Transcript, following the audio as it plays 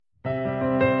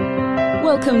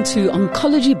Welcome to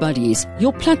Oncology Buddies,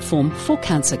 your platform for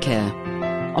cancer care.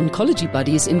 Oncology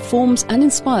Buddies informs and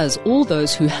inspires all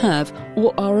those who have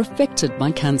or are affected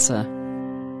by cancer.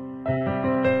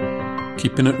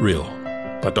 Keeping It Real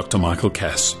by Dr. Michael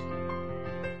Cass.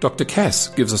 Dr. Cass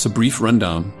gives us a brief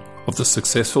rundown of the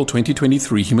successful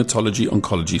 2023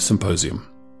 Hematology-Oncology Symposium.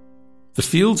 The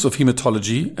fields of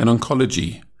hematology and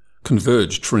oncology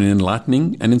converged for an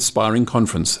enlightening and inspiring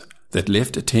conference that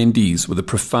left attendees with a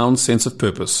profound sense of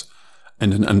purpose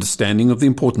and an understanding of the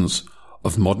importance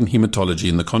of modern hematology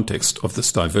in the context of this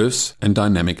diverse and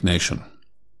dynamic nation.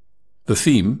 The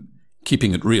theme,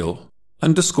 Keeping It Real,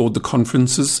 underscored the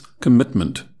conference's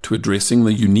commitment to addressing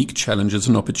the unique challenges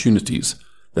and opportunities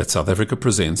that South Africa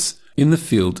presents in the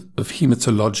field of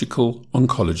hematological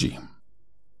oncology.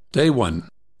 Day 1,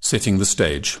 setting the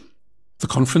stage. The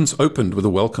conference opened with a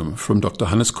welcome from Dr.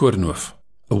 Hannes Koordenhof,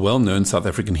 a well-known South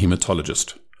African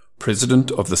hematologist,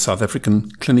 president of the South African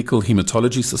Clinical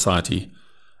Hematology Society,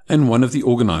 and one of the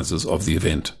organizers of the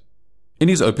event. In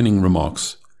his opening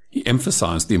remarks, he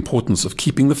emphasized the importance of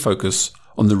keeping the focus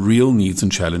on the real needs and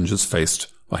challenges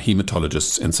faced by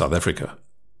hematologists in South Africa.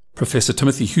 Professor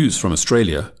Timothy Hughes from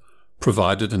Australia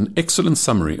provided an excellent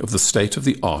summary of the state of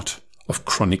the art of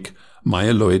chronic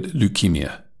myeloid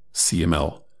leukemia,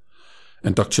 CML,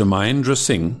 and Dr. Mahendra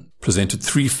Singh presented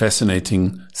 3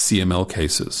 fascinating CML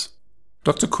cases.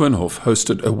 Dr. Koordenhof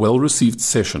hosted a well-received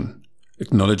session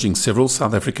acknowledging several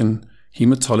South African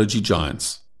hematology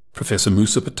giants, Professor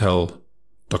Musa Patel,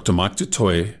 Dr. Mike du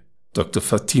Toit, Dr.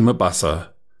 Fatima Bassa,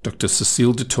 Dr.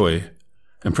 Cecile du Toit,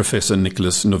 and Professor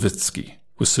Nicholas Nowitzki,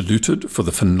 were saluted for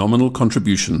the phenomenal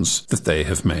contributions that they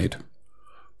have made.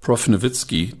 Prof.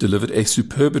 Nowitzki delivered a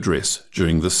superb address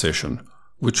during this session,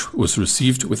 which was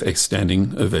received with a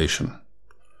standing ovation.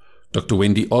 Dr.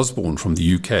 Wendy Osborne from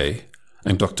the UK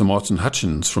and Dr. Martin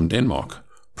Hutchins from Denmark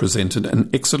presented an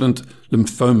excellent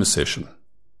lymphoma session.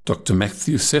 Dr.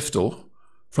 Matthew Seftel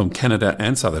from Canada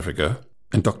and South Africa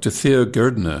and Dr. Theo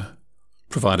Gerdner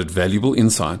provided valuable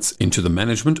insights into the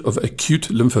management of acute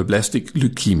lymphoblastic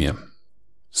leukemia.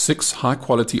 6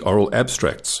 high-quality oral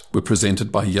abstracts were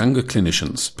presented by younger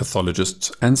clinicians,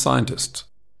 pathologists, and scientists.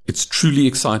 It's truly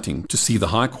exciting to see the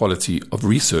high quality of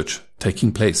research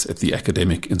taking place at the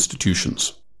academic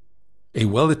institutions. A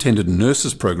well-attended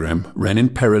nurses program ran in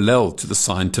parallel to the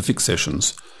scientific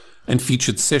sessions and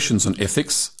featured sessions on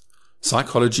ethics,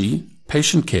 psychology,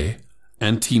 patient care,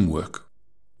 and teamwork.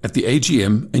 At the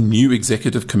AGM, a new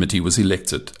executive committee was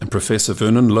elected and Professor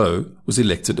Vernon Lowe was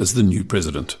elected as the new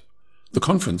president. The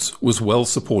conference was well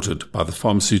supported by the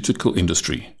pharmaceutical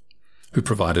industry, who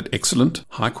provided excellent,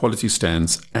 high-quality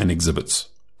stands and exhibits.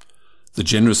 The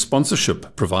generous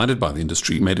sponsorship provided by the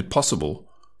industry made it possible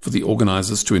for the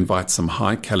organizers to invite some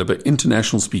high-caliber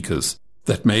international speakers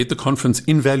that made the conference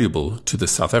invaluable to the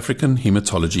South African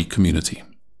hematology community.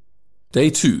 Day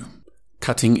 2,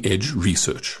 Cutting-Edge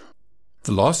Research.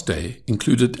 The last day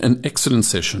included an excellent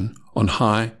session on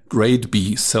high grade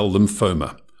B cell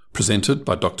lymphoma, presented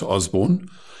by Dr. Osborne,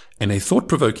 and a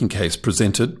thought-provoking case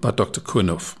presented by Dr.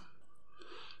 Koordenhof.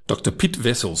 Dr. Piet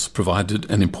Wessels provided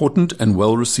an important and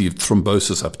well-received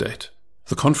thrombosis update.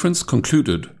 The conference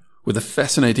concluded with a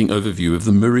fascinating overview of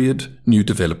the myriad new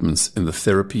developments in the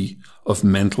therapy of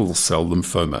mantle cell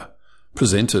lymphoma,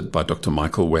 presented by Dr.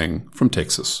 Michael Wang from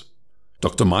Texas.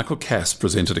 Dr. Michael Cass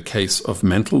presented a case of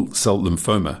mantle cell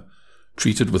lymphoma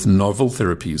treated with novel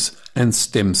therapies and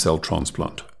stem cell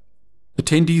transplant.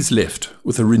 Attendees left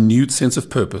with a renewed sense of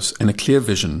purpose and a clear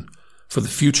vision for the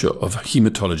future of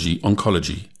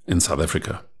hematology-oncology in South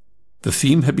Africa. The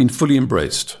theme had been fully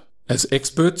embraced as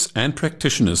experts and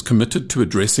practitioners committed to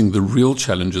addressing the real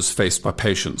challenges faced by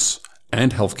patients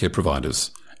and healthcare providers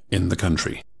in the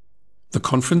country. The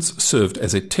conference served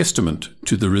as a testament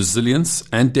to the resilience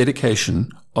and dedication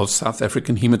of South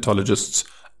African hematologists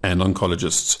and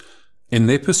oncologists in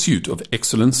their pursuit of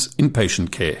excellence in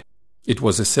patient care. It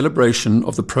was a celebration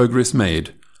of the progress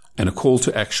made and a call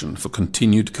to action for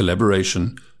continued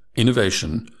collaboration,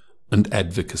 innovation, and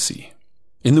advocacy.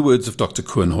 In the words of Dr.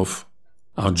 Koordenhof,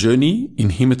 our journey in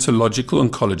hematological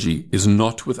oncology is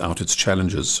not without its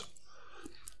challenges,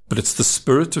 but it's the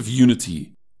spirit of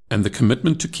unity and the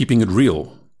commitment to keeping it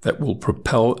real that will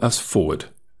propel us forward,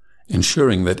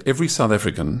 ensuring that every South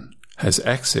African has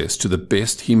access to the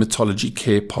best hematology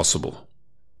care possible.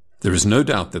 There is no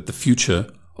doubt that the future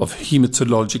of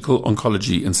hematological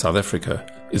oncology in South Africa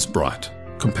is bright,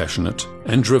 compassionate,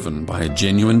 and driven by a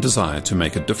genuine desire to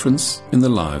make a difference in the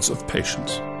lives of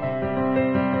patients.